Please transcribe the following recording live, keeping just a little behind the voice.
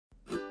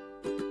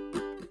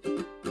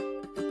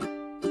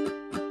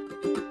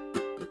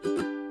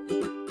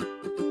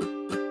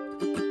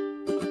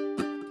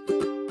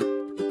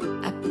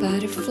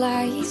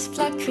Butterflies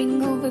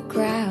fluttering over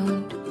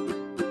ground.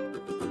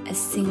 A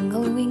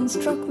single wing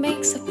stroke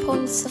makes a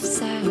pulse of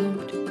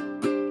sound.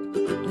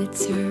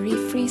 Let's hurry,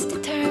 freeze the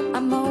time.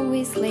 I'm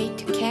always late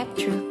to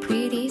capture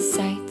pretty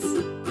sights.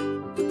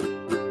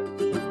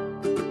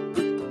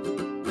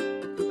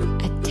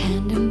 A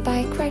tandem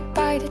bike right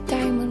by the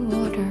diamond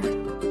water.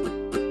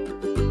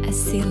 A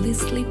silly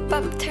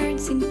slip-up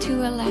turns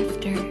into a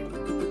laughter.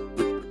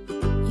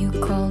 You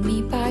call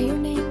me by your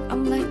name,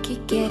 I'm lucky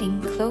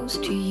getting close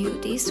to you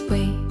this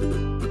way.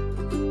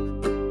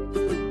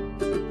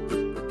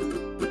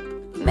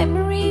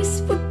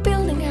 Memories we're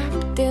building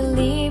up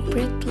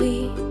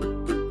deliberately.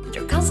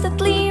 They're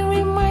constantly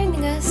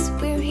reminding us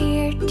we're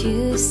here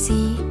to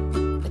see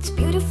what's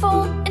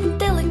beautiful and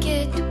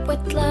delicate,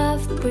 what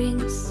love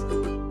brings.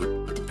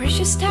 The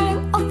precious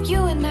time of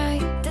you and I,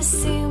 the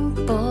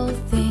simple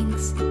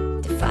things.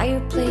 The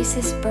fireplace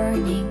is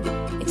burning,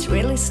 it's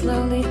really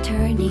slowly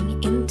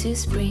turning into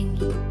spring.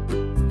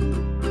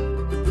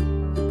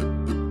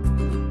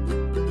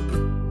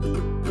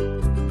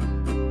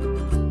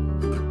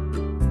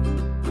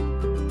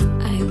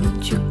 I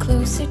want you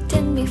closer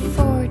than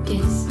before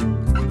this.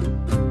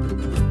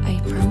 I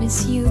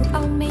promise you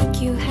I'll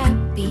make you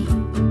happy.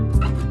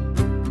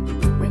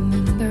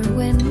 Remember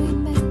when we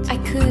met, I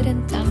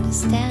couldn't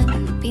understand,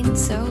 I've been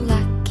so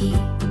lucky.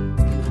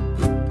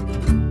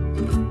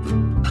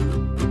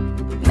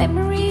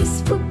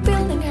 Memories we're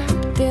building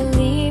up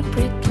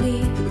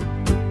deliberately.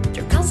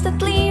 They're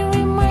constantly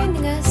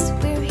reminding us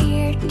we're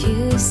here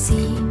to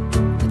see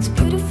what's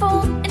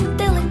beautiful and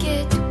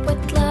delicate, what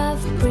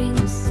love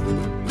brings.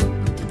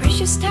 The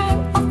precious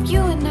time of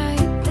you and I,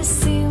 the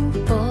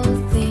simple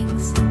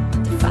things.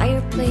 The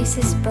fireplace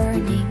is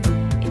burning,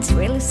 it's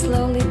really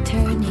slowly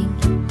turning.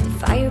 The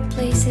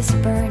fireplace is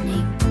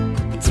burning,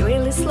 it's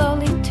really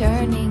slowly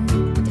turning.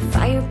 The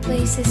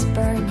fireplace is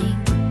burning,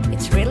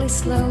 it's really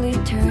slowly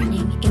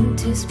turning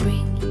into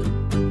spring.